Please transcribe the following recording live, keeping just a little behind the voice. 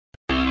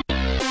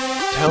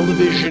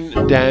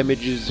Television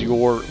damages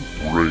your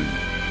brain.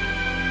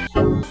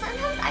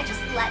 Sometimes I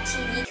just let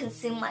TV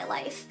consume my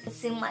life.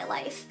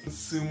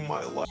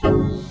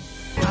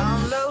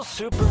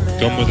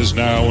 Come with us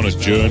now on a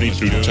journey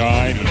through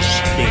time and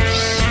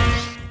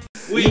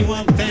space. We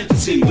want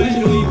fantasy,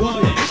 when do we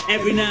want it?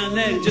 Every now and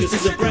then, just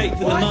as a break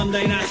from the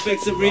mundane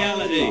aspects of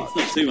reality. It's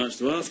not too much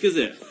to ask, is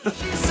it?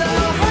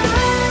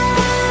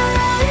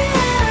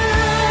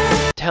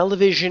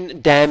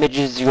 Television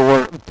damages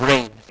your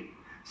brain.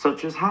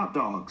 Such as hot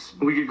dogs.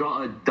 We could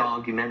call it a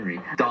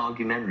documentary. Let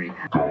me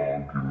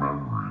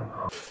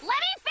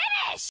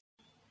finish!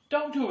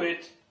 Don't do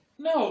it.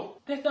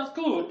 No, that's not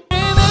good.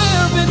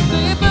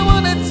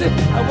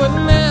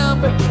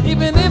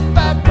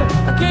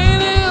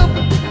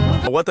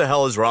 What the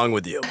hell is wrong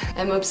with you?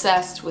 I'm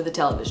obsessed with a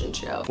television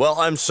show. Well,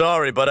 I'm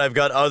sorry, but I've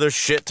got other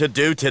shit to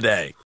do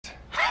today.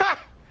 Ha!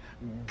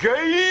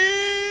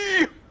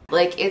 Gay!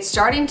 Like, it's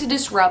starting to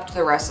disrupt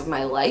the rest of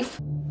my life.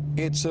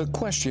 It's a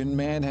question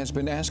man has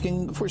been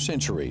asking for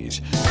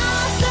centuries.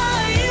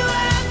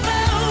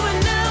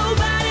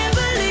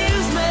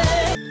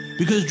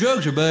 Because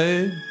drugs are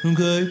bad,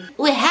 okay?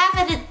 We have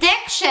an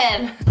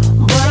addiction!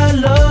 But I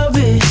love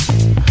it.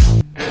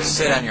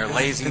 Sit on your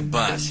lazy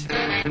butt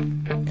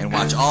and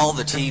watch all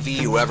the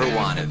TV you ever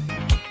wanted.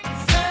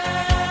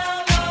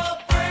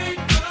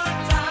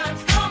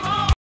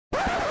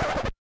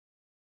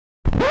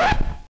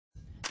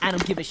 I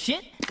don't give a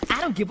shit.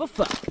 I don't give a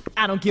fuck.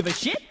 I don't give a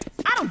shit.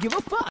 I don't give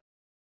a fuck.